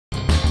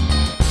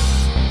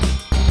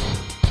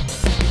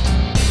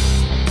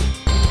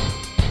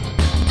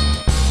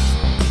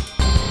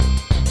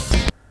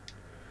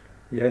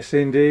Yes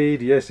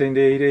indeed,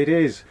 it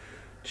is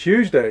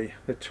Tuesday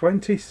the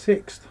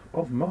 26th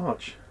of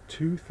March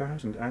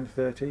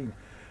 2013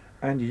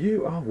 and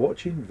you are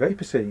watching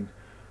Vaper Scene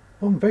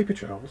on Vaper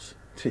Trails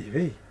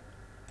TV.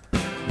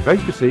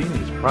 Vaper Scene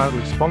is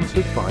proudly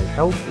sponsored by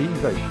Health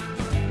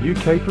E-Vape,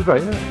 UK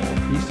purveyor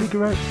of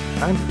e-cigarettes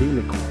and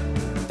e-liquid.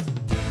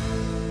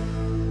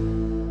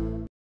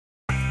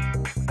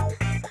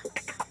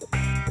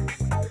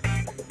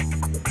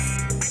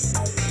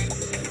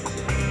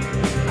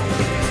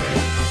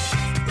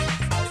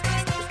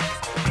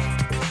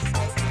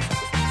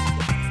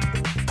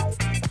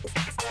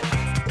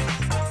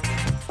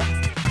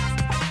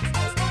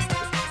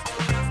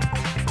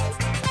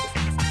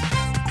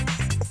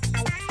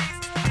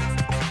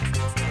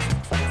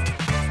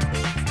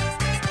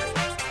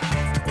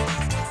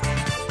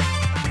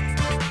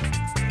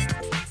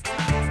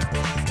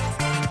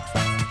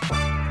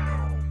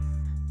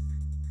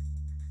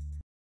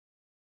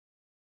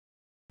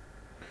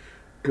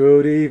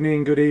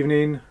 Good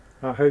evening.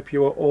 I hope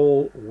you are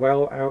all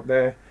well out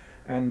there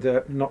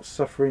and not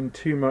suffering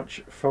too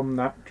much from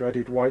that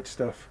dreaded white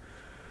stuff.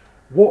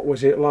 What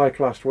was it like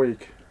last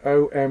week?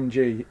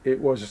 OMG, it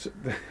was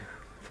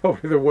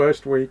probably the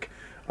worst week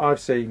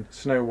I've seen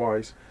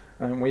snow-wise.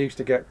 And we used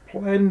to get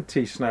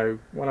plenty snow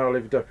when I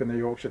lived up in the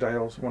Yorkshire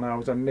Dales when I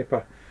was a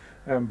nipper,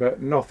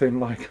 but nothing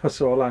like I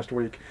saw last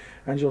week.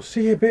 And you'll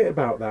see a bit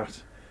about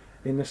that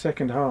in the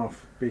second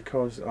half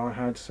because I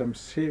had some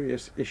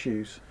serious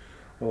issues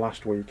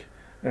last week,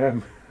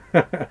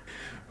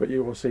 but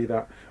you will see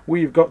that.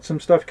 We've got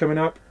some stuff coming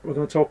up. We're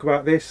going to talk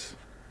about this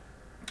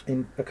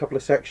in a couple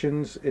of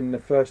sections in the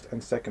first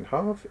and second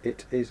half.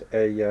 It is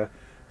a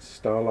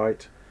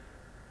Star-Lite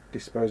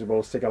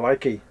disposable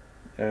cigarette,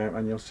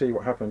 and you'll see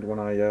what happened when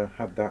I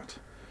had that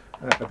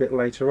a bit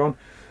later on.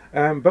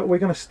 But we're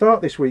going to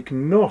start this week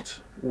not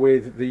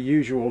with the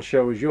usual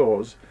show as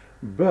yours,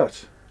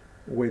 but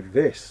with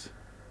this.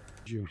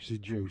 Juicy.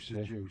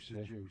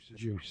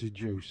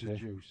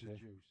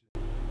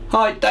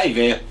 Hi, Dave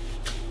here,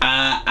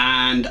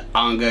 and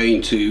I'm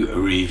going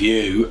to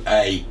review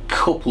a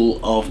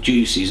couple of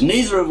juices,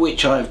 neither of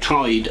which I have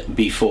tried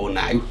before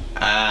now.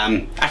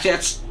 Actually,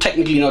 that's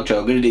technically not true.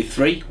 I'm going to do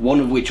three, one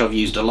of which I've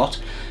used a lot,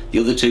 the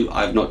other two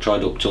I have not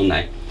tried up till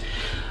now.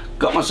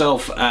 Got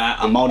myself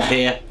a mod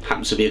here,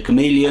 happens to be a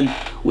Chameleon,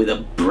 with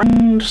a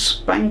brand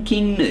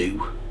spanking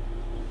new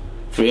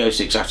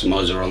 306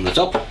 atomizer on the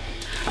top.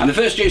 And the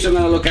first juice I'm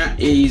going to look at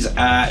is,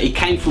 it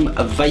came from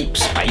a vape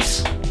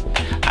space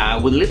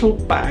with a little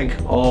bag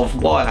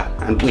of wire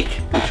and wick,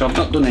 which I've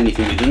not done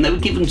anything with, and they were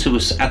given to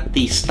us at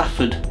the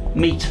Stafford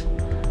Meet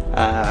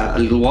a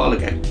little while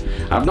ago.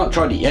 I've not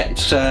tried it yet.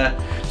 So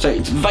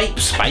it's Vape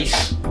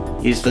Space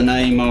is the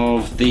name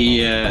of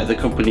the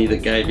company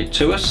that gave it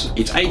to us.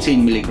 It's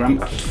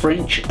 18mg,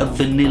 French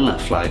vanilla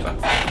flavour.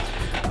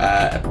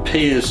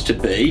 Appears to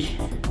be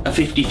a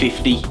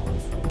 50-50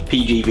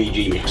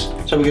 PG-VG mix.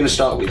 So we're going to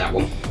start with that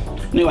one.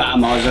 New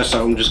atomizer,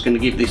 so I'm just going to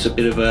give this a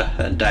bit of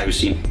a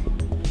dousing.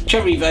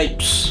 Cherry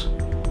Vapes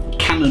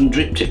Canon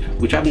Drip Tip,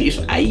 which I haven't used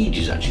for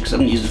ages actually, because I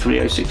haven't used the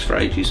 306 for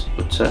ages,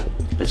 but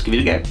let's give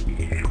it a go.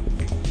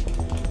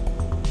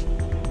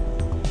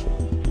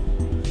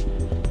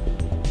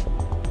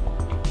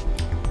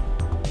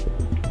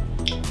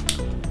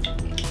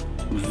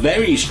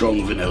 Very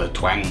strong vanilla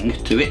twang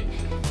to it.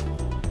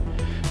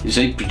 You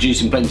see,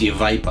 producing plenty of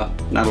vapour.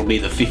 That'll be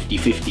the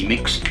 50-50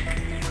 mix.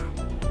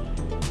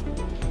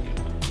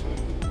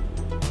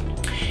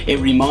 It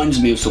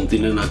reminds me of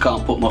something and I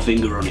can't put my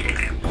finger on it.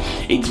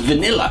 It's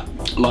vanilla,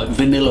 like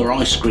vanilla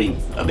ice cream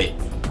a bit.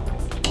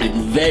 It's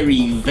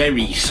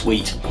very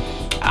sweet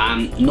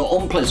and not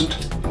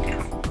unpleasant.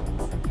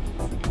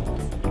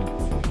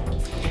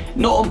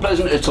 Not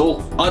unpleasant at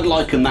all. I'd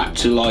liken that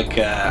to like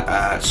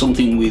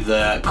something with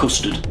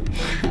custard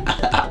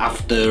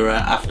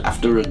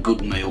after a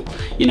good meal.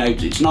 You know,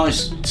 it's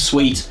nice, it's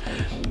sweet.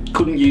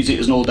 Couldn't use it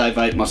as an all-day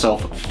vape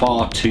myself.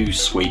 Far too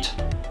sweet.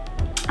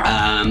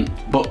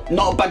 But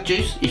not a bad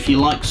juice if you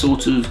like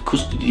sort of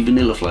custardy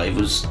vanilla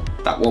flavours.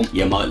 That one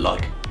you might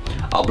like.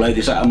 I'll blow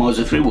this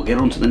atomizer through. We'll get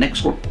on to the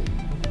next one.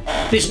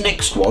 This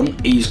next one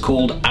is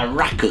called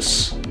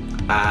Arrakis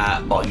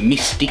by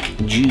Mystic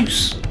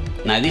Juice.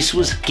 Now this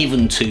was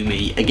given to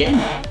me again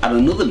at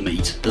another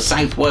meet, the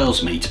South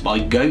Wales meet, by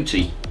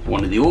Goatee,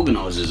 one of the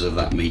organisers of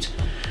that meet,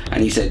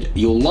 and he said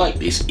you'll like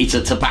this, it's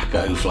a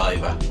tobacco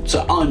flavour.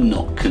 So I'm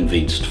not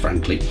convinced,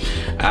 frankly.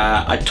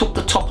 I took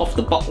the top off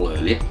the bottle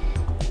earlier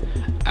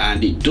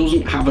and it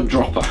doesn't have a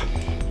dropper,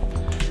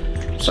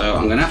 so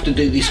I'm going to have to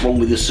do this one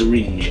with a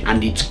syringe,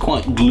 and it's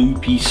quite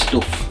gloopy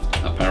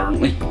stuff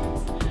apparently.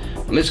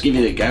 Let's give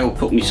it a go. I'll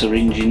put my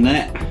syringe in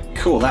there.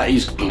 Cool, that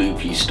is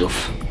gloopy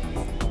stuff.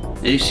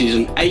 This is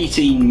an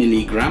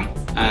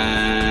 18mg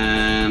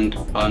and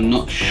I'm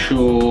not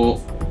sure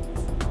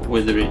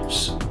whether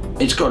it's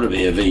got to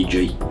be a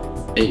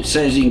VG. It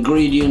says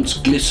ingredients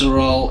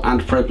glycerol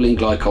and propylene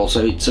glycol,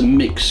 so it's a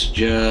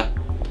mixture.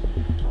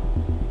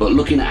 But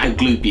looking at how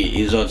gloopy it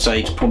is, I'd say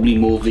it's probably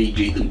more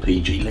VG than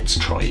PG. Let's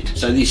try it.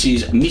 So this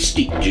is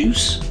Mystic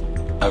Juice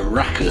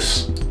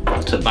Arrakis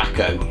about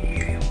tobacco.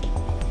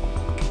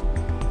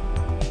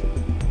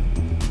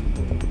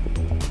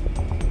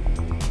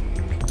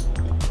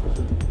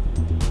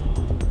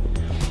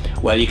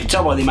 Well, you can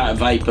tell by the amount of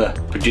vapour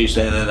produced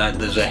there that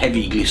there's a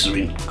heavy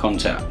glycerin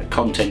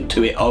content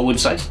to it, I would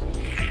say.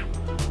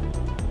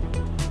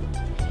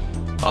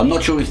 I'm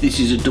not sure if this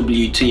is a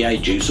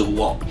WTA juice or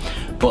what,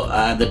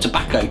 but the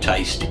tobacco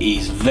taste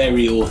is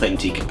very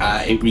authentic.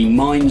 It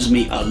reminds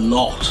me a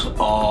lot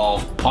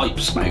of pipe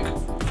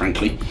smoke,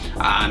 frankly,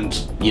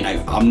 and you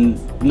know, I'm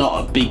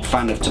not a big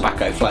fan of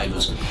tobacco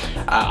flavours.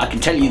 I can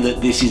tell you that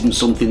this isn't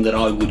something that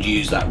I would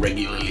use that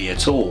regularly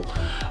at all,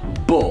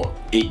 but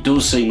it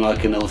does seem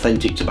like an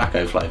authentic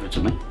tobacco flavour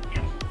to me.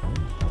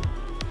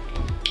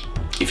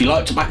 If you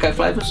like tobacco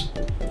flavours,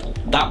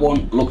 that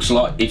one looks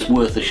like it's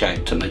worth a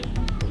shout to me.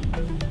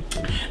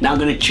 Now I'm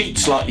going to cheat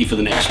slightly for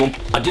the next one.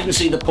 I didn't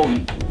see the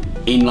point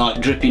in like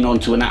dripping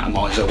onto an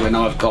atomizer when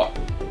I've got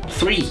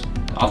three.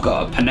 I've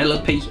got a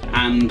Penelope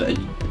and a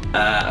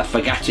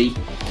Fagatti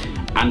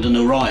and an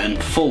Orion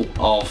full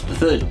of the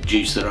third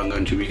juice that I'm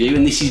going to review,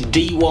 and this is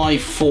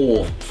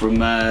DY4 from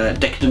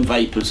Decadent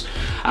Vapors,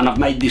 and I've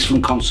made this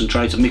from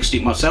concentrate. I mixed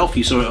it myself.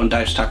 You saw it on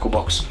Dave's Tackle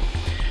Box.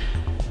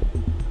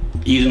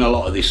 Using a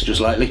lot of this just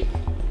lately.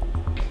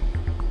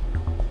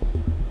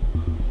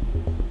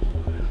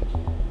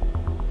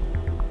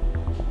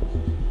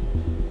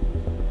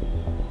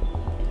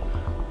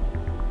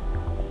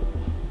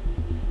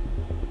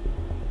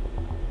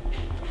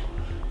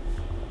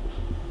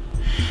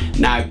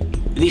 Now,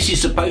 this is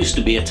supposed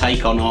to be a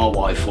take on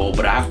RY4,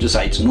 but I have to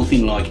say it's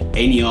nothing like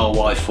any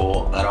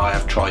RY4 that I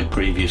have tried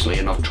previously,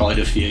 and I've tried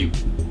a few.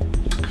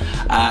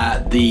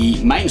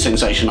 The main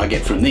sensation I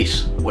get from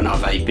this when I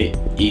vape it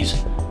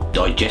is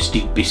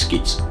digestive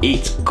biscuits.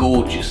 It's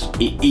gorgeous.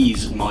 It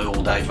is my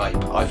all-day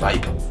vape. I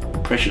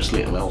vape precious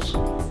little else.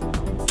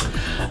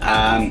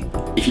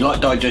 If you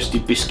like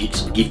digestive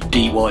biscuits, give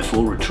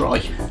DY4 a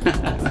try.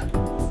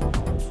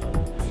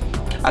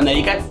 And there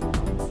you go.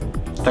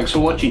 Thanks for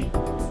watching.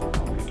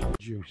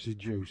 Juicy,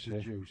 juicy,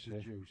 juicy,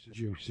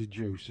 juicy,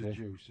 juicy,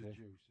 juicy.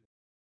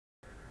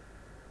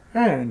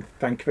 And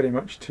thank you very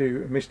much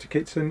to Mr.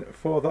 Kitson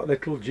for that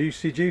little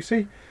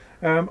juicy.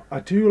 I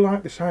do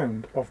like the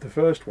sound of the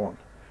first one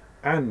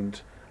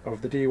and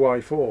of the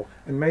DY4,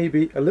 and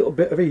maybe a little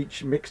bit of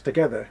each mixed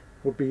together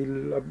would be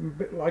a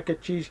bit like a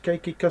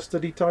cheesecakey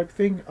custardy type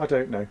thing. I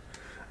don't know,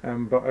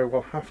 but I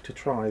will have to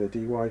try the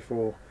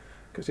DY4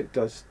 because it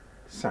does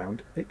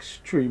sound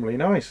extremely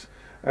nice.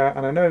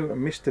 And I know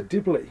Mr.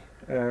 Dibley,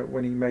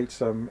 when he made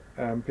some,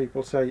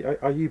 people say,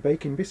 are you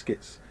baking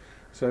biscuits?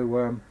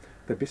 So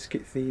the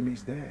biscuit theme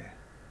is there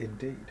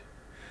indeed.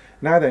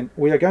 Now then,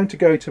 we are going to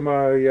go to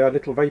my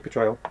little vapor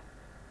trail,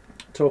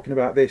 talking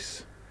about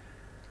this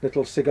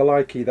little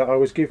cigalikey that I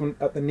was given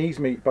at the NEES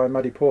Meet by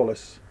Maddie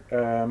Paulus.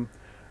 I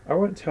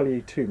won't tell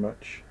you too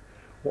much.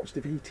 Watch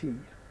the VT.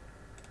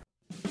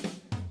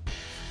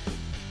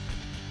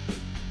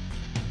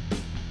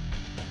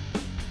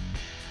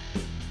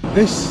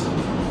 This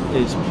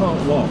is part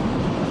one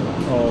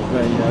of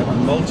a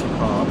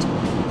multi-part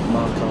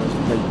Marco's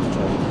vapor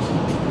trails.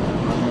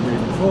 I'm going to be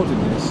recording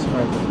this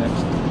over the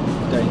next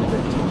day and a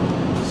bit.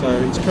 So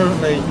it's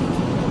currently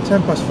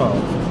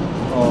 5:10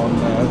 on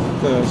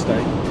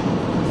Thursday,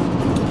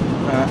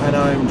 and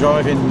I'm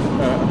driving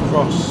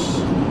across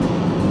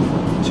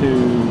to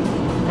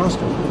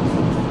Glasgow,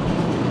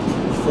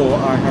 for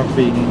I have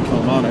been in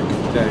Kilmarnock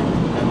today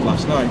and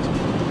last night,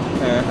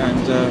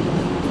 and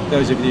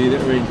those of you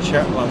that were in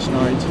chat last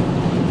night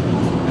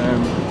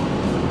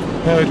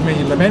heard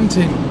me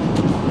lamenting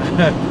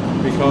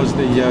because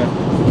the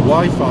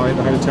Wi-Fi at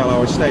the hotel I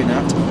was staying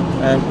at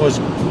was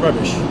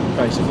rubbish,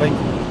 basically.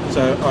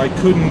 So I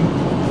couldn't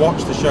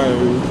watch the show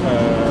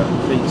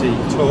VT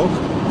Talk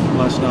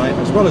last night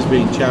as well as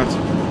be in chat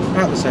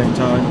at the same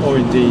time, or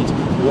indeed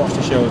watch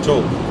the show at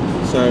all.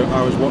 So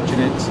I was watching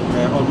it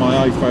on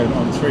my iPhone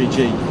on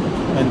 3G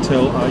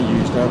until I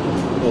used up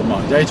all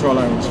my data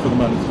allowance for the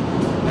month.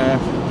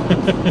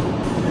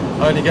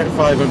 I only get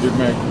 500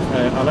 meg,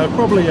 and I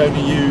probably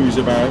only use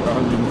about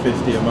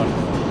 150 a month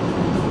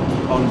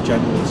on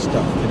general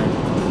stuff, you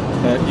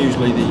know.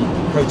 Usually the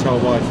hotel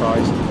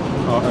Wi-Fi's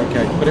are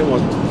okay, but it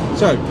wasn't.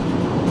 So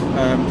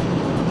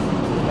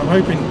I'm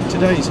hoping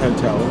today's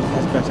hotel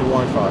has better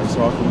Wi-Fi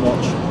so I can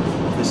watch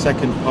the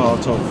second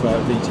part of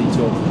VT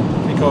Talk,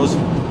 because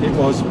it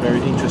was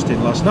very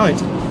interesting last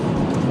night.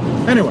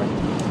 Anyway,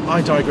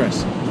 I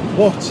digress.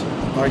 What,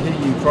 I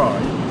hear you cry,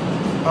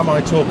 am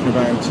I talking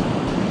about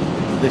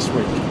this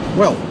week?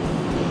 Well,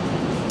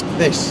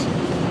 this.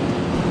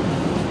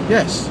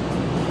 Yes,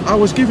 I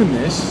was given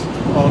this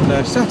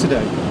on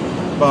Saturday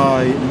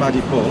by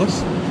Maddie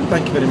Paulus.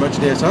 Thank you very much,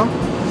 DSR,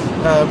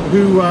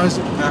 who was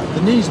at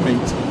the NEES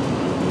Meet,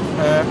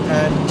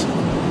 and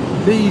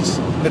these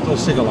little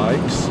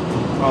cigalikes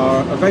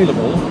are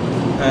available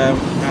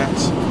at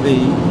the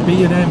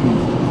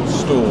B&M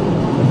store.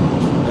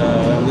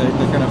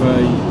 They're kind of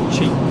a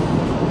cheap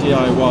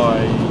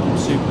DIY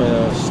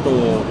super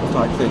store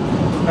type thing,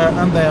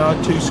 and they are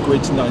 2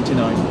 squids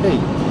 99p,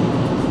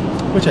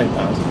 which ain't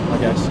bad, I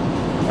guess.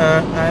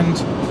 and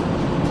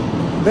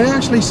they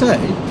actually say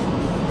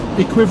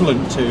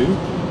equivalent to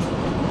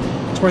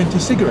 20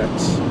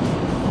 cigarettes,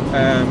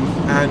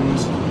 and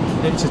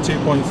it's a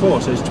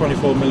 2.4, so it's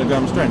 24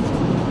 milligram strength.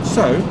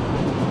 So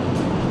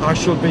I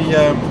shall be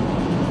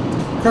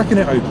cracking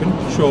it open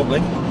shortly,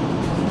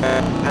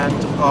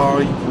 and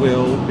I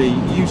will be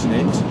using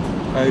it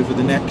over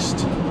the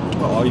next,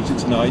 well, I'll use it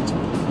tonight,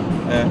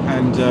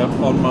 and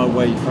on my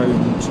way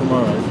home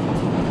tomorrow.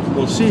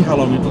 We'll see how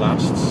long it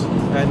lasts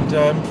and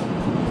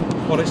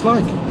what it's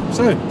like.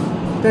 So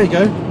there you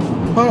go,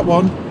 part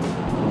 1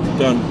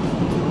 done.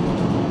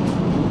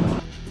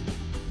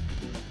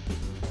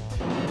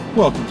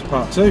 Welcome to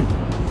part 2.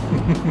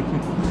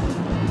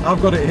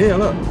 I've got it here,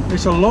 look.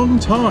 It's a long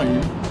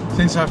time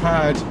since I've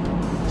had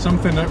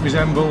something that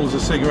resembles a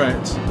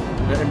cigarette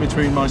in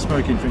between my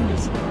smoking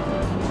fingers.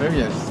 Oh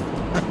yes.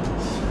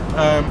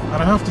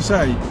 And I have to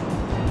say,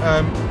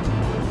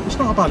 it's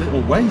not a bad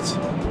little weight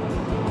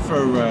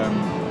for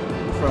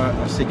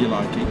a ciggy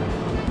likey.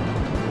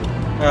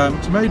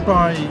 It's made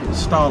by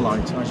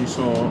Star-Lite, as you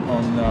saw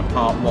on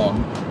part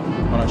 1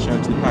 when I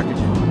showed you the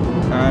packaging,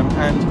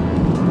 and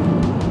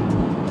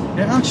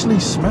it actually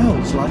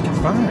smells like a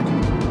fag.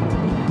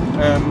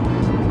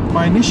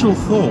 My initial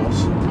thought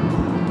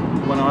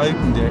when I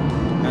opened it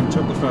and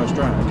took the first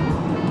drag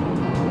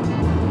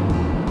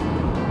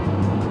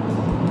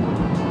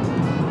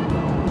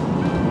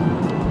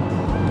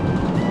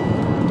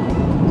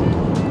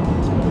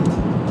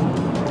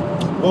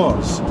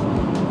was,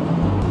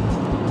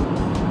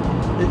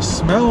 it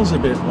smells a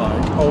bit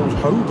like old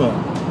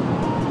Holborn,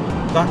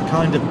 that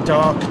kind of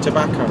dark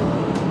tobacco,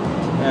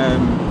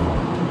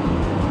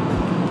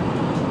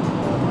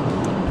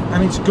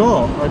 and it's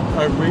got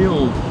a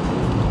real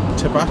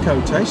tobacco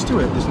taste to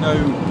it. There's no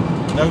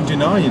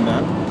denying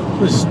that.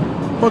 It was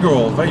bugger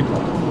all Vaper,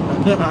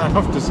 I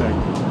have to say.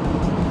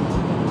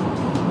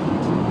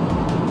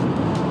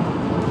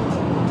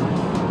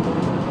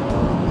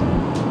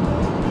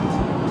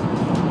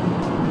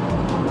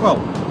 Well,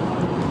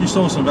 you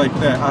saw some Vaper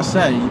there. I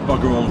say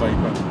bugger all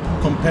Vaper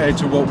compared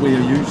to what we are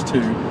used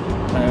to,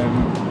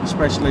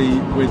 especially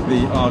with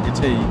the Arga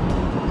T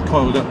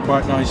coiled up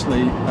quite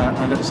nicely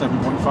and at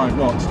 7.5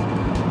 watts.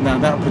 Now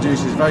that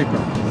produces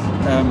Vaper,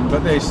 but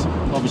this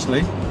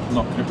obviously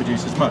not going to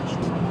produce as much.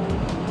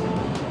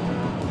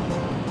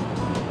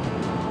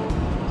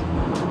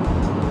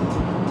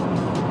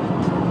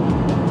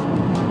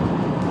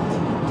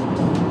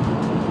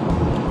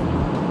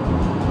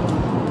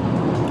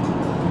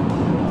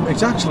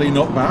 It's actually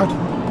not bad.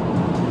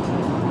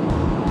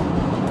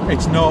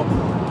 It's not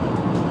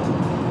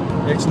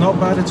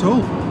bad at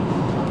all.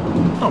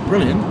 Not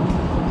brilliant,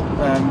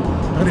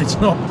 but it's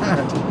not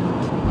bad.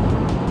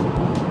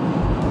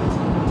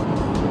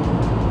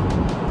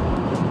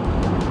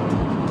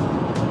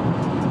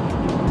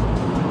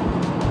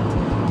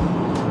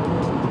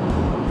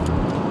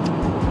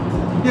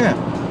 Yeah,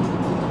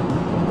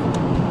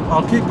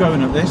 I'll keep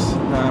going at this.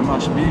 I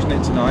should be using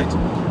it tonight.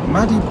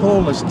 Maddie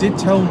Paulus did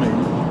tell me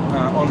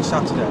on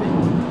Saturday,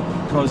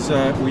 because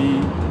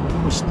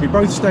we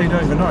both stayed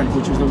overnight,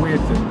 which was a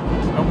weird thing,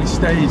 and we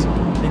stayed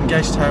in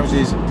guest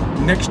houses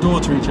next door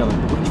to each other,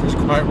 which was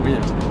quite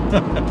weird.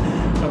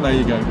 But there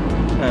you go.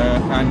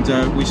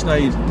 And we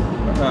stayed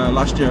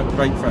last year at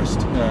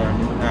Vakefest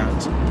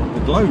at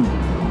the Globe.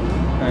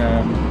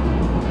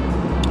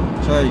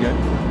 So there you go.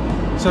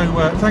 So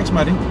thanks,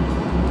 Maddie.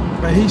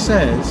 But he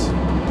says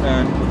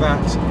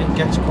that it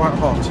gets quite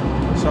hot,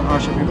 so I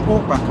should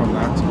report back on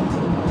that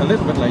a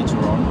little bit later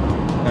on,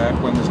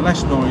 when there's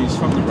less noise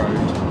from the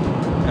road,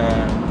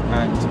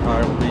 and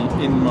I'll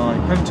be in my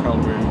hotel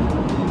room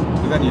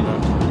with any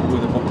luck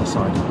with a bottle of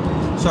cider.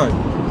 So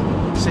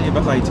see you a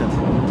bit later.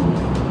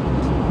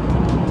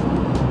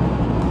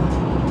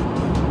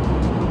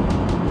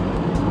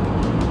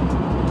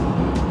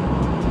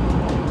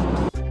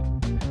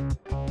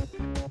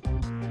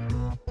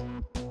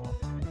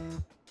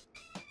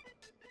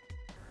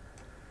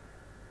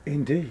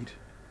 Indeed,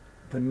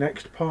 the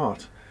next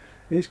part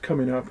is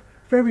coming up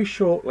very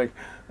shortly,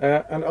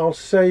 and I'll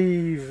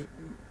save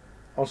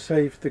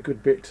the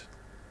good bit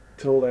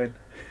till then.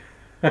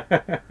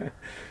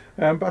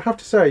 But I have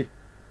to say,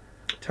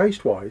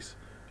 taste wise,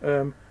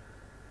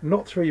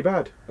 not three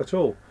bad at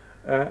all,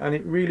 and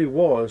it really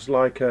was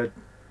like a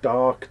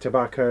dark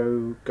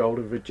tobacco, Old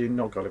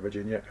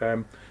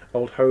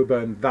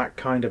Holborn, that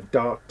kind of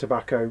dark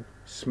tobacco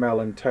smell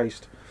and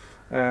taste.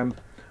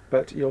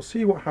 But you'll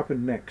see what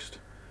happened next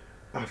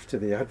after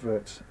the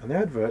adverts, and the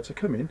adverts are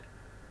coming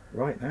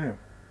right now.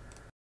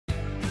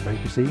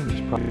 Vaper Scene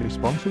is proudly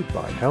sponsored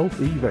by Health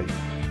E-Vape,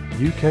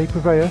 UK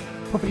purveyor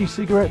of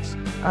e-cigarettes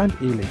and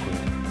e-liquid.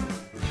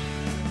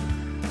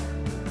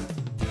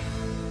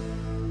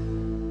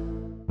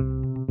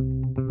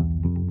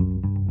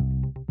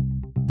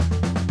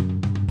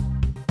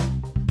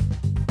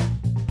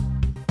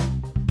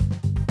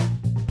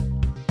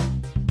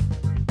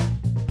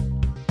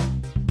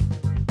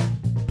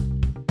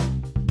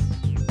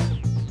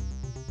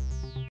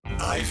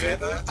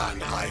 iVaper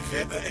and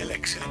iVaper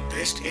Elixir,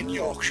 based in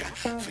Yorkshire,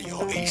 for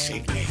your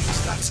e-cig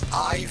needs. That's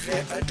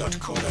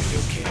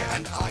iVaper.co.uk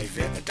and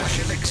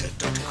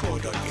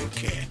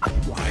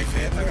iVaper-elixir.co.uk.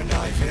 iVaper and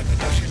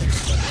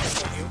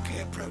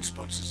iVaper-elixir.co.uk, proud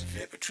sponsors of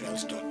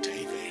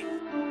vaportrails.tv.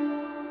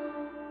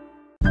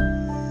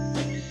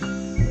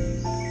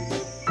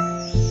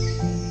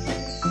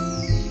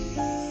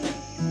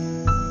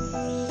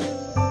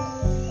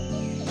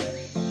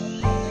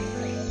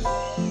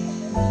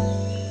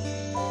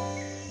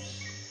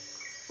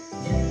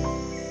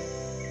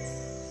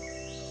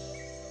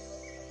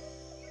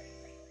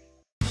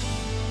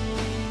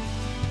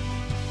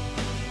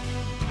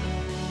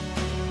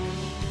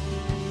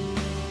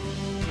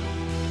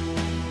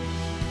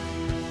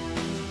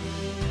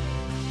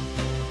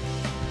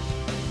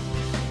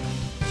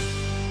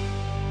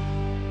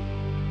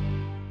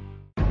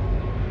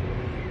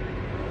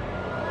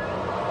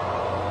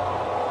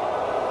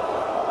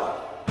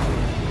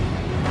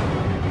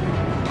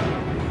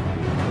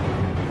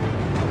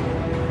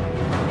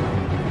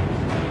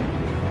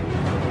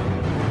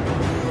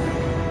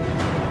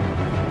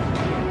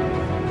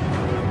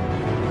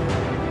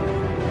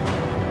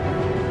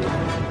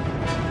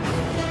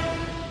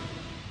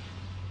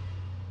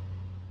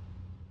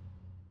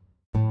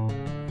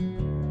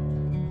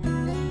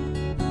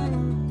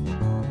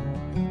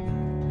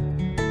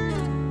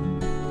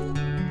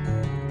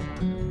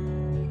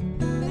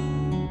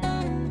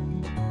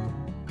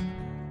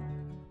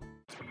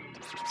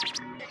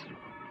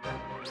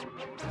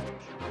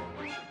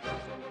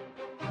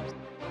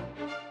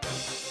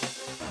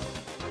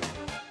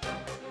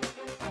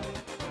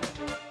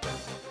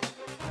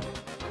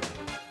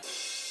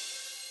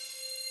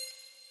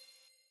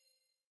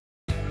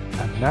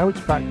 And now it's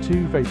back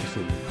to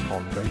Vaper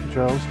on Vaper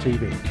Trails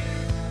TV.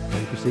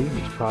 Vaper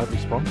is proudly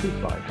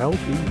sponsored by Health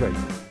E-Vape,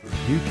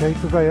 UK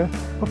purveyor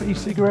of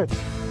e-cigarettes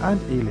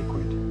and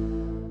e-liquid.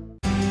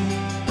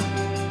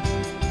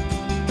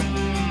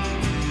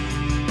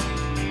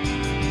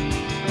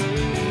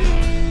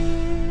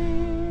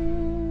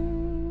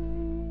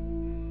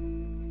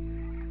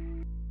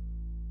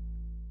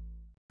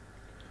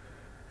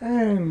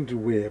 And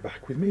we're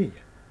back with me.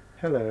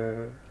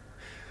 Hello.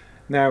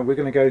 Now we're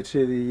going to go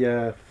to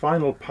the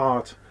final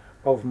part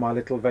of my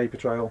little Vaper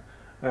trail,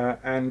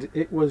 and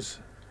it was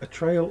a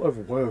trail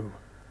of woe,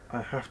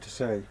 I have to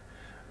say,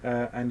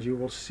 and you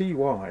will see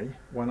why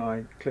when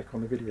I click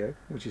on the video,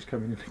 which is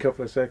coming in a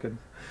couple of seconds.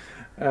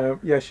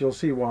 Yes, you'll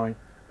see why.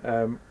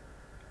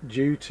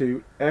 Due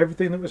to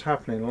everything that was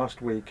happening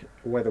last week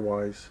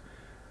weather-wise,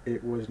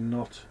 it was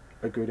not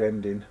a good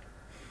ending.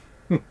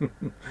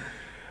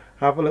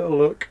 Have a little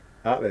look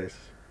at this.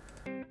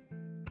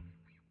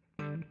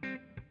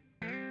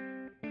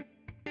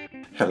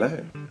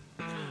 Hello,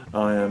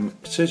 I am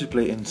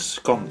suitably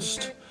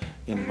ensconced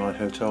in my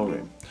hotel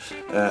room,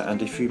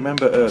 and if you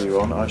remember earlier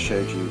on I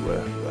showed you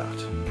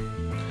that,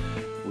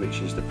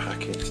 which is the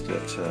packet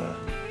that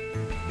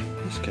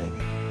this came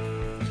in,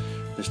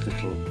 this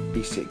little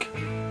e-cig,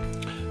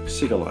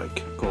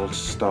 cig-alike called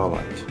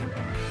Star-Lite,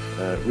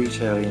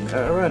 retailing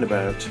at around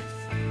about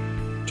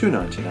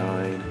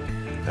 $2.99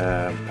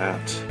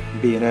 at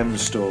B&M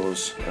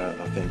stores,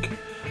 I think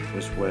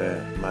was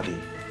where Maddie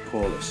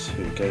Paulus,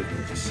 who gave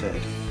me the said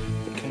it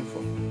came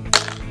from.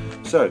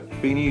 So,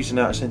 been using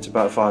that since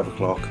about 5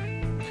 o'clock.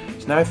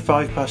 It's now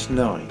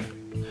 9:05.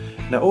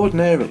 Now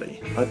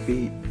ordinarily I'd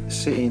be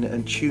sitting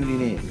and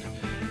tuning in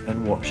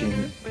and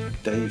watching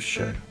Dave's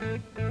show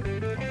on the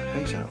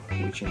Haze Hour,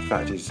 which in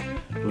fact is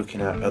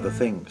looking at other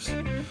things.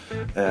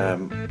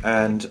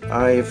 And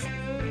I've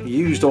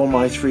used all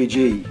my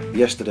 3G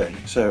yesterday,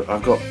 so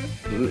I've got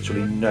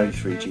literally no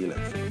 3G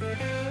left.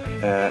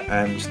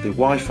 And the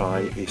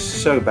Wi-Fi is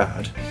so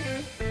bad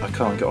I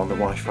can't get on the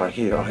Wi-Fi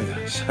here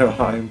either, so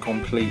I am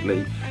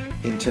completely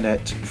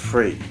internet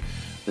free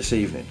this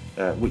evening,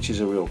 which is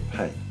a real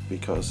pain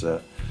because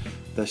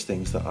there's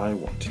things that I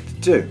wanted to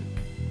do.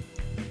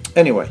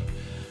 Anyway,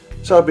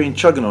 so I've been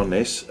chugging on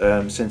this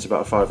since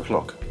about 5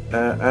 o'clock,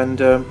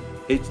 and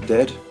it's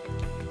dead.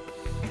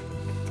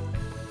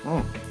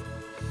 Got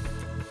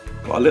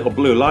a little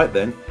blue light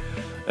then,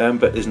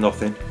 but there's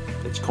nothing.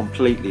 It's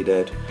completely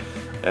dead.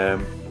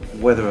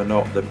 Whether or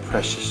not the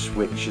pressure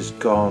switch has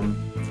gone,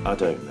 I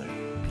don't know.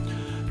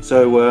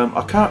 So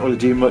I can't really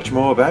do much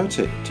more about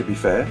it, to be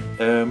fair.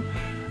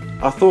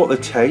 I thought the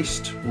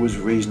taste was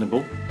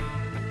reasonable.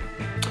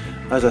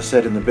 As I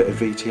said in the bit of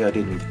VT I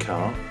did in the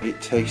car, it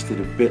tasted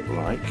a bit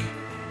like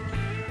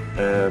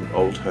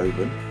Old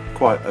Holborn,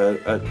 quite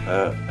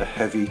a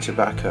heavy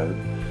tobacco.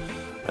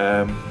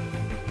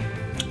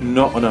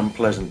 Not an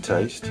unpleasant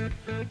taste.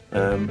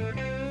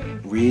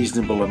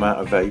 Reasonable amount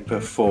of vapour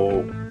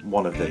for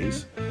one of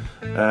these,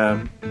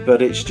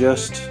 but it's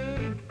just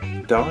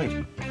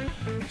died.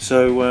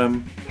 So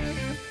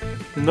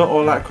not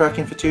all that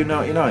cracking for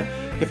 $2.99.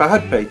 If I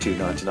had paid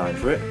 $2.99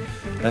 for it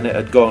and it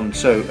had gone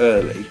so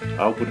early,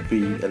 I would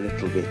be a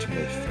little bit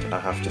miffed, I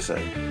have to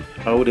say.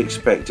 I would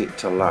expect it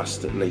to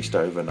last at least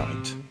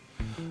overnight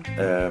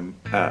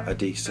at a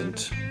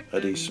decent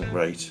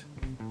rate.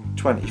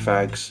 20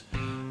 fags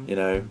you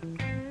know,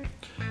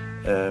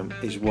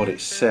 is what it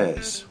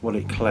says, what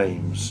it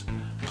claims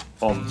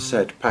on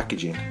said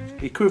packaging,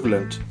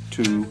 equivalent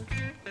to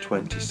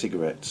 20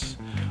 cigarettes.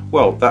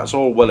 Well, that's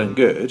all well and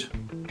good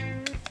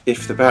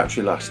if the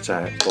battery lasts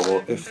out,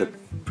 or if the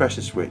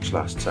pressure switch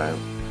lasts out,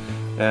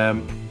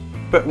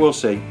 but we'll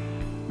see.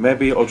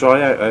 Maybe it'll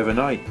dry out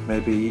overnight,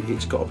 maybe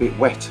it's got a bit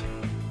wet.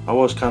 I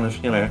was kind of,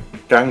 you know,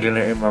 dangling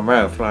it in my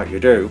mouth like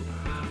you do,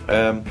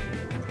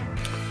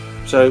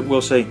 so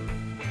we'll see.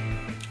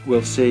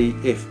 We'll see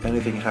if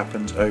anything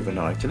happens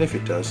overnight, and if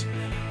it does,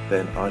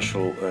 then I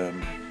shall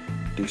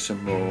do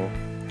some more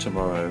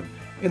tomorrow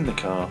in the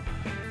car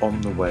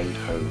on the way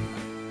home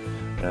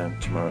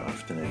tomorrow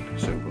afternoon,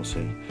 so we'll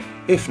see.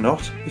 If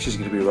not, this is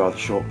going to be a rather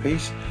short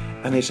piece,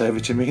 and it's over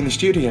to me in the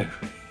studio.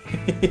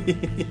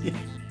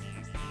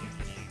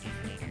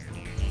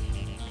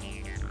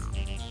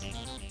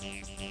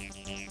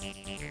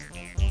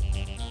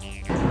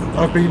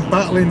 I've been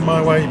battling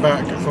my way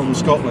back from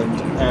Scotland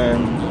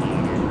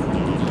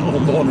all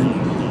morning,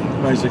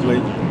 basically,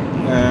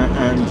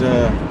 and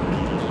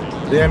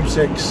the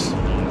M6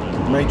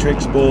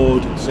 matrix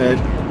board said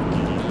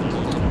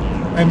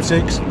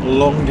M6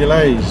 long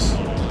delays.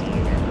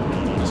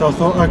 So I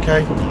thought,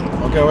 okay,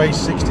 I'll go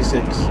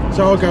A66.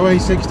 So I'll go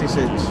A66,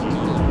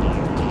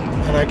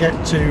 and I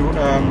get to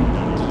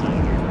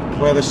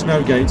where the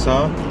snow gates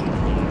are.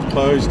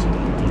 Closed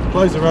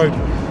the road.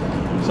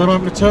 So I'm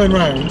having to turn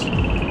round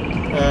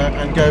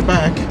and go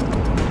back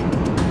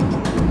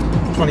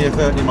 20 or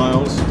 30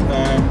 miles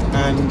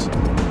and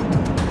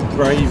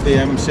brave the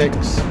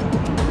M6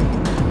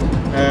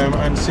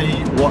 and see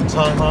what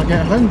time I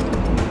get home.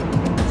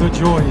 The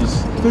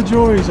joys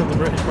of the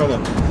British weather.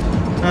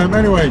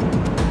 Anyway,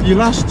 you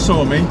last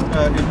saw me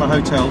in my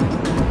hotel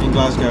in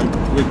Glasgow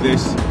with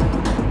this,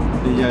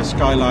 the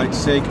Skylight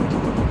Cig,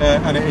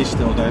 and it is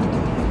still dead.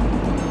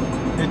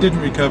 It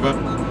didn't recover.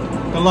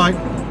 The light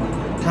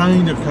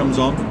kind of comes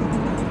on,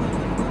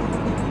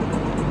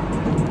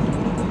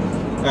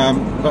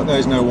 but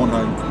there's no one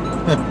home.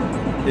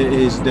 It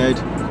is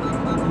dead.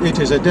 It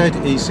is a dead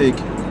e-cig.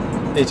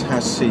 It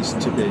has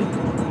ceased to be.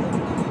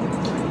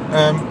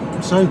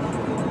 So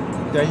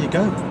there you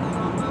go.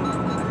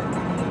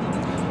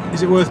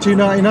 Is it worth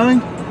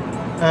 £2.99?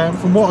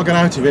 From what I got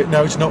out of it,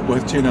 no, it's not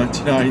worth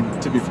 £2.99,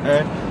 to be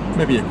fair.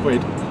 Maybe a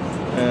quid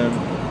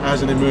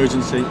as an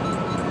emergency,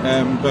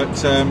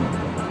 but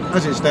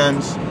as it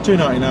stands,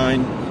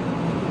 £2.99,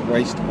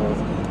 waste of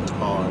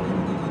time.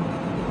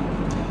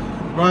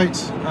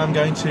 Right, I'm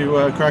going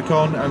to crack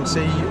on and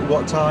see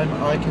what time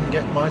I can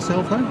get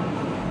myself home.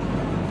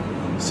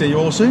 See you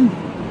all soon.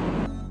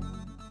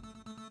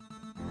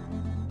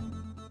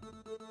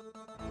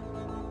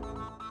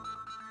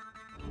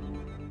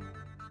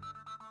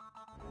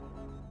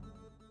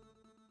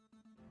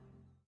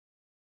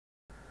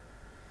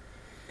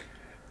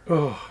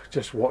 Oh,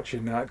 just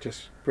watching that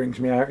just brings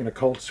me out in a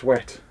cold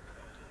sweat.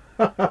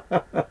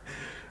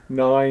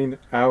 9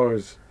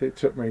 hours it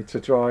took me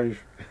to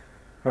drive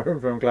home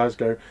from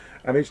Glasgow,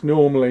 and it's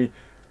normally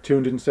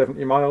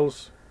 270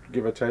 miles,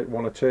 give or take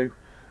 1 or 2.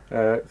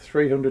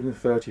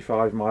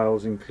 335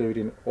 miles,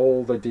 including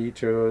all the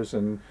detours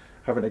and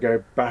having to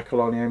go back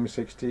along the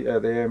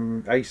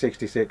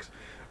A66,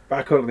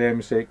 back on the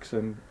M6,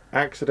 and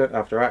accident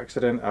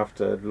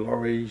after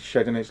lorry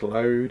shedding its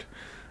load.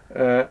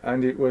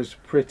 And it was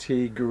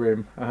pretty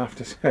grim, I have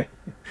to say.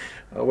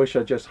 I wish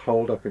I'd just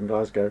holed up in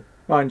Glasgow.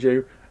 Mind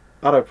you,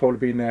 I'd have probably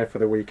been there for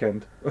the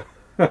weekend.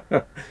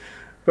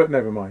 But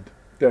never mind.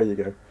 There you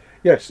go.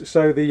 Yes,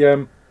 so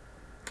the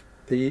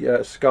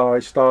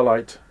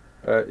Star-Lite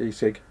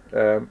e-cig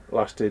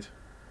lasted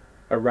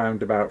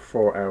around about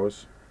 4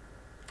 hours,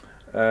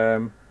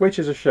 which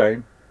is a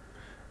shame.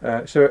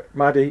 So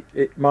Maddie,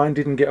 mine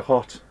didn't get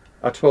hot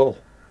at all.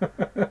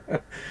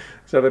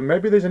 So then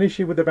maybe there's an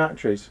issue with the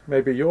batteries.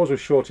 Maybe yours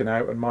was shorting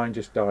out and mine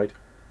just died.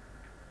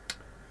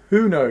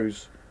 Who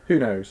knows? Who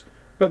knows?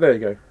 But there you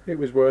go. It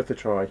was worth a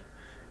try.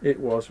 It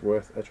was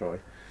worth a try.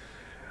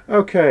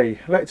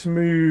 Okay, let's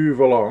move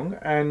along.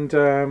 And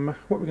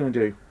what we're going to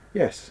do?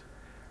 Yes,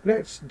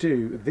 let's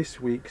do this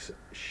week's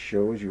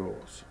Show Us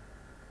Yours.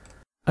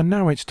 And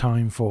now it's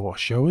time for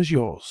Show Us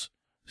Yours,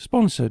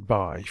 sponsored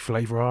by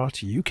Flavour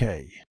Art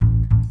UK.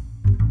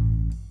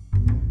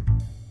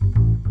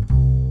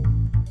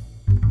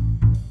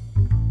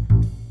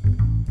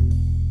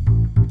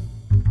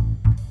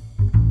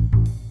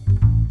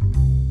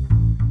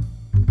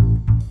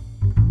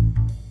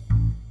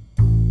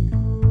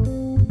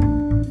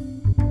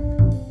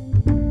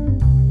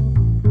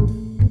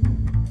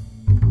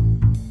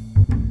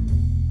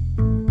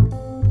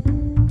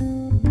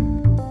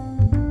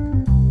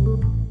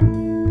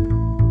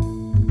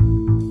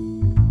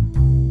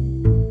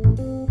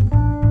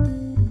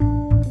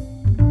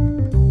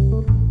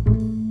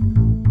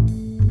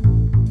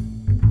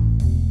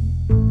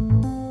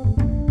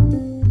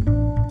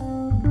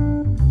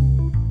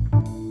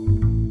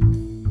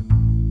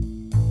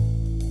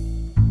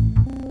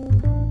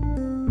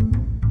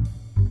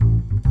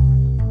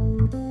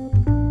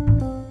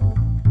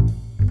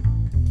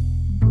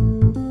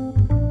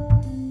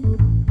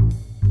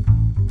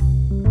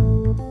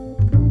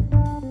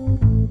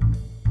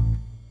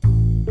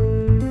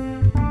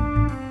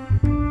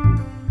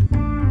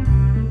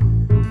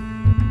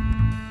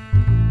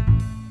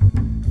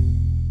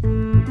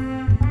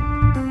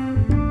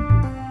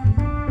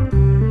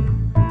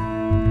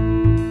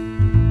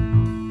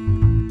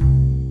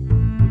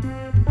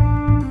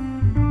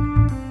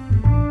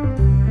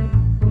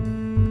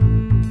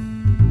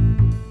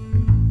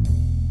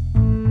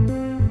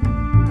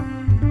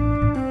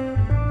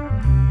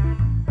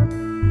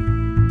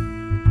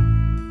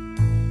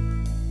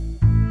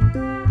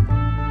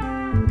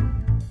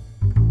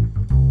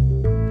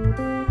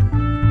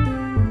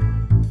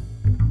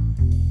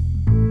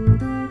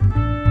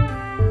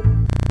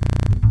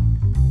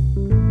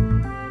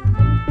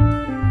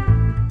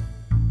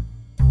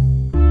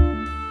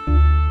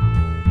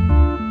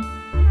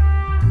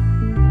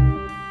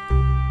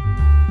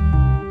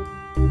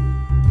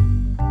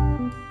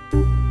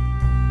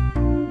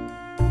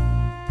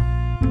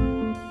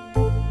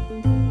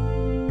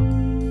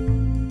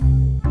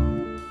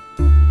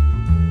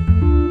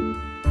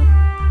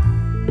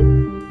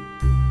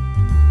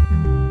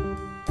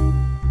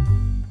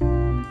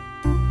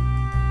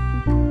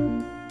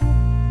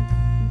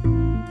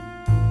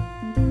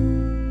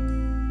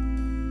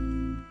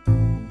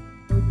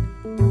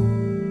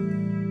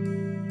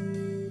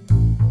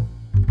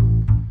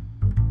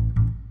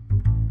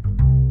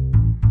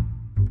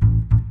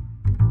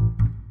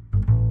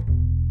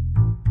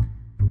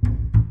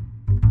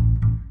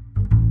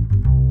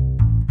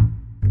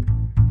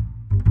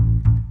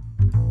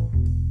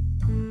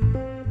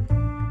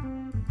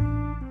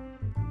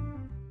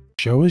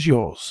 Show Us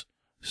Yours,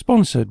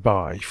 sponsored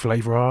by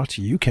Flavour Art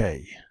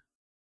UK.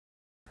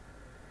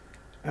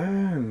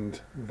 And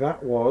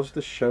that was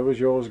the Show Us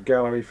Yours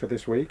gallery for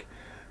this week.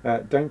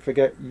 Don't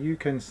forget, you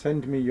can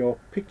send me your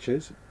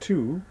pictures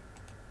to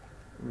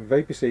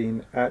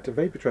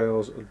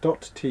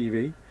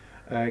vaperscene@vaportrails.tv.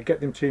 Get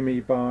them to me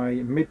by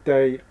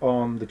midday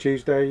on the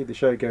Tuesday the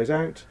show goes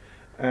out,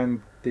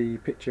 and the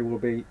picture will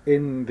be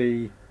in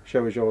the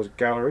Show Us Yours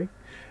gallery,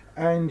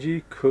 and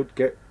you could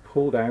get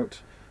pulled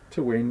out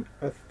to win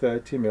a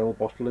 30ml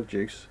bottle of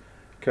juice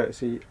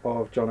courtesy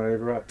of John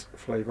over at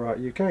Flavour Art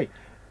UK.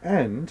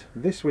 And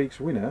this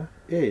week's winner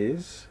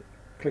is,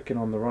 clicking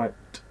on the right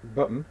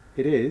button,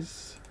 it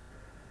is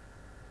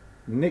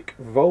Nick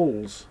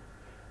Voles.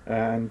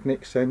 And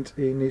Nick sent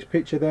in his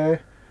picture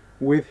there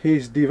with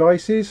his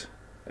devices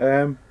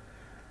and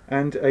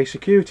a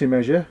security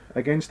measure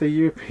against the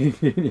European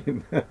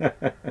Union.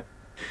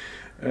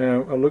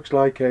 It looks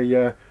like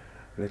a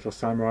little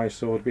samurai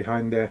sword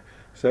behind there.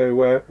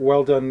 So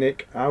well done,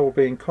 Nick. I will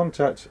be in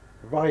contact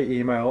via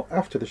email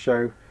after the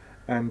show,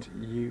 and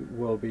you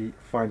will be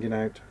finding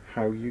out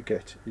how you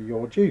get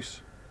your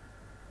juice.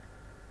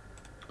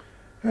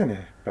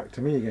 And back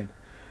to me again.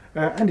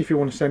 And if you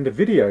want to send a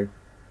video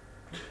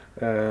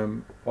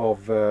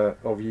of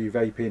you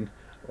vaping,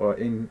 or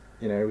in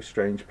a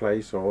strange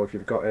place, or if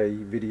you've got a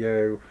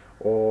video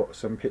or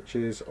some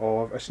pictures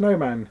of a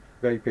snowman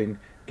vaping,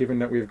 given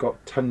that we've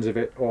got tons of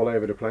it all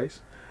over the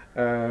place,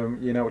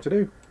 you know what to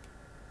do.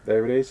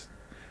 There it is,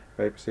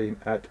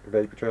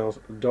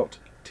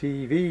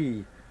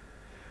 vaperscene@vaportrails.tv.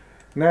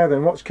 Now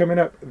then, what's coming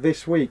up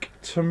this week?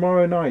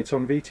 Tomorrow night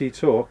on VT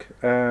Talk,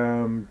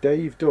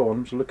 Dave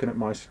Dawn's looking at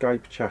my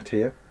Skype chat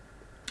here.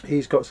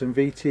 He's got some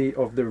VT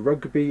of the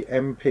Rugby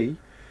MP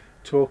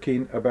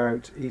talking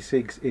about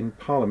e-cigs in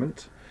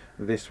Parliament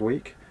this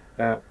week,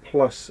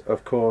 plus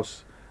of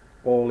course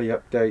all the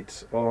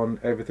updates on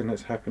everything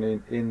that's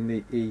happening in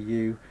the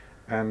EU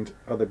and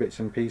other bits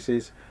and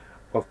pieces,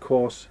 of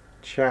course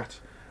chat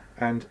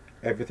and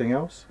everything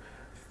else.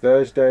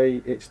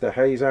 Thursday it's the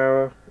Haze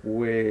Hour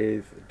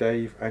with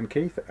Dave and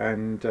Keith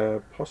and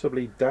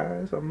possibly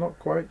Daz, I'm not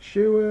quite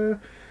sure.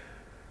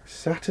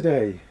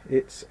 Saturday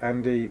it's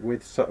Andy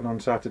with Sutton on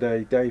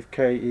Saturday. Dave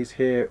K is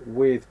here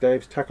with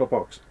Dave's Tackle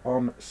Box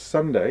on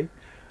Sunday.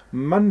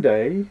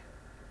 Monday,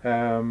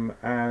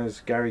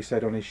 as Gary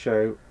said on his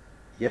show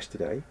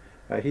yesterday,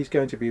 he's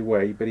going to be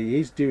away, but he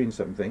is doing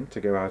something to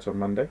go out on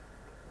Monday.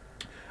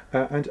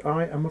 And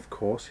I am of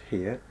course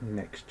here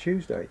next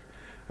Tuesday.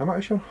 I'm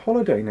actually on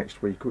holiday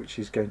next week, which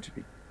is going to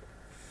be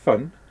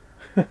fun.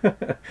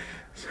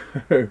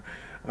 So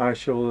I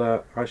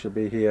shall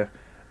be here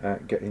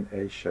getting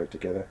a show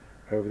together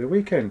over the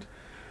weekend.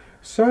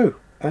 So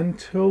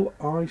until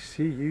I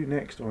see you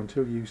next, or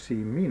until you see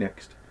me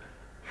next,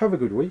 have a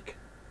good week,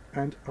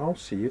 and I'll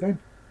see you then.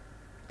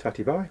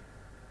 Tatty bye.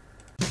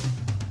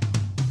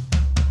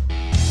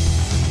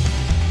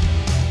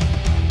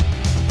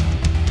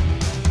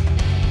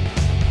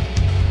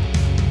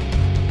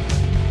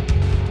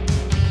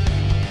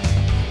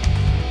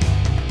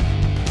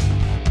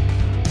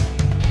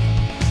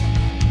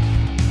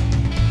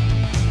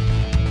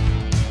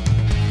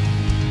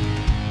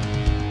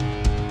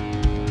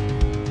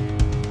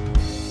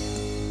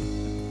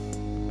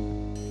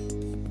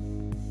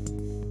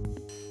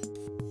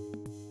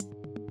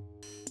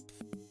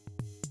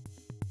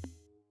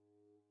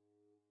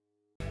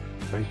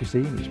 Vaper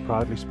Scene is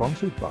proudly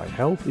sponsored by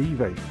Health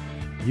E-Vape,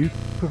 UK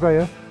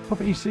purveyor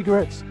of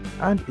e-cigarettes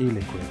and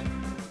e-liquid.